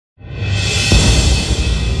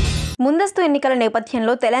ముందస్తు ఎన్నికల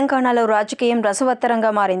నేపథ్యంలో తెలంగాణలో రాజకీయం రసవత్తరంగా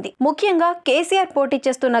మారింది. ముఖ్యంగా కేసీఆర్ పోటీ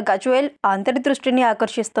చేస్తున్న గజ్వేల్ అందరి దృష్టిని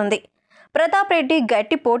ఆకర్షిస్తుంది. ప్రతాప్ రెడ్డి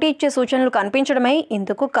గట్టి పోటీ ఇచ్చే సూచనలు కనిపించడమే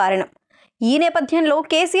ఇందుకు కారణం. ఈ నేపథ్యంలో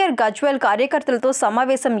కేసీఆర్ గజ్వేల్ కార్యకర్తలతో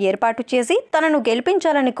సమావేశం ఏర్పాటు చేసి తనను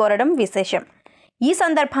గెలిపించాలని కోరడం విశేషం. ఈ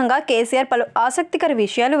సందర్భంగా కేసీఆర్ పలు ఆసక్తికర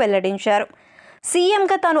విషయాలు వెల్లడించారు.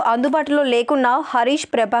 సీఎంగా తాను అందుబాటులో లేకున్నా హరీష్,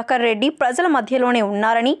 ప్రభాకర్ రెడ్డి ప్రజల మధ్యలోనే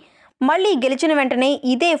ఉన్నారని, మళ్లీ గెలిచిన వెంటనే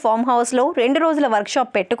ఇదే ఫామ్ హౌస్లో 2 రోజుల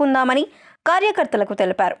వర్క్షాప్ పెట్టుకుందామని కార్యకర్తలకు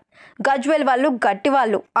తెలిపారు. గజ్వేల్ వాళ్ళు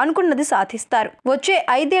గట్టివాళ్లు, అనుకున్నది సాధిస్తారు. వచ్చే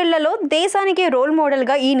 5 ఏళ్లలో దేశానికి రోల్ మోడల్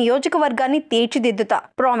గా ఈ నియోజకవర్గాన్ని తీర్చిదిద్దుతా,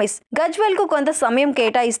 ప్రామిస్. గజ్వేల్ కు కొంత సమయం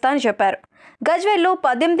కేటాయిస్తా అని చెప్పారు. గజ్వేల్లో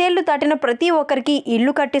 18 ఏళ్లు దాటిన ప్రతి ఒక్కరికి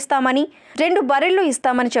ఇల్లు కట్టిస్తామని, 2 బర్రెళ్లు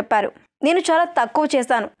ఇస్తామని చెప్పారు. నేను చాలా తక్కువ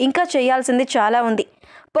చేశాను, ఇంకా చేయాల్సింది చాలా ఉంది.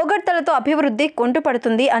 పొగడ్తలతో అభివృద్ధి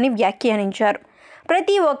కుంటుపడుతుంది అని వ్యాఖ్యానించారు.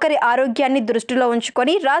 ప్రతి ఒక్కరి ఆరోగ్యాన్ని దృష్టిలో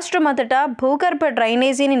ఉంచుకొని రాష్ట్రమంతటా భూగర్భ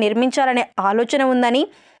డ్రైనేజీని నిర్మించాలనే ఆలోచన ఉందని,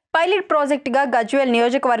 పైలట్ ప్రాజెక్టుగా గజ్వేల్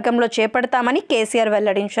నియోజకవర్గంలో చేపడతామని కేసీఆర్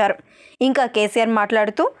వెల్లడించారు. ఇంకా కేసీఆర్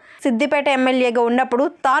మాట్లాడుతూ, సిద్దిపేట ఎమ్మెల్యేగా ఉన్నప్పుడు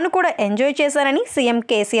తాను కూడా ఎంజాయ్ చేశానని సీఎం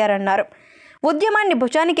కేసీఆర్ అన్నారు. ఉద్యమాన్ని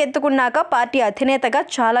భుజానికి ఎత్తుకున్నాక పార్టీ అధినేతగా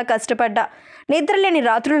చాలా కష్టపడ్డా, నిద్రలేని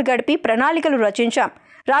రాత్రులు గడిపి ప్రణాళికలు రచించాం.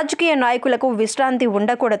 రాజకీయ నాయకులకు విశ్రాంతి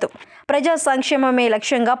ఉండకూడదు, ప్రజా సంక్షేమమే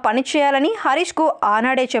లక్ష్యంగా పనిచేయాలని హరీష్కు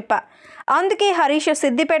ఆనాడే చెప్పా. అందుకే హరీష్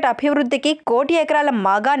సిద్దిపేట అభివృద్ధికి 1 కోటి ఎకరాల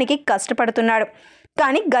మాగానికి కష్టపడుతున్నాడు.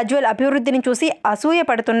 కానీ గజ్వేల్ అభివృద్ధిని చూసి అసూయ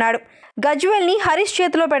పడుతున్నాడు. గజ్వేల్ని హరీష్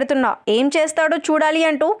చేతిలో పెడుతున్నా, ఏం చేస్తాడో చూడాలి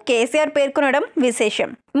అంటూ కేసీఆర్ పేర్కొనడం విశేషం.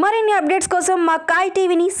 మరిన్ని అప్డేట్స్ కోసం మా కాయ్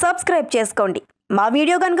టీవీని సబ్స్క్రైబ్ చేసుకోండి. మా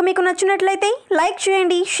వీడియో కనుక మీకు నచ్చినట్లయితే లైక్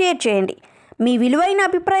చేయండి, షేర్ చేయండి. మీ విలువైన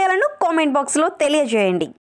అభిప్రాయాలను కామెంట్ బాక్స్లో తెలియజేయండి.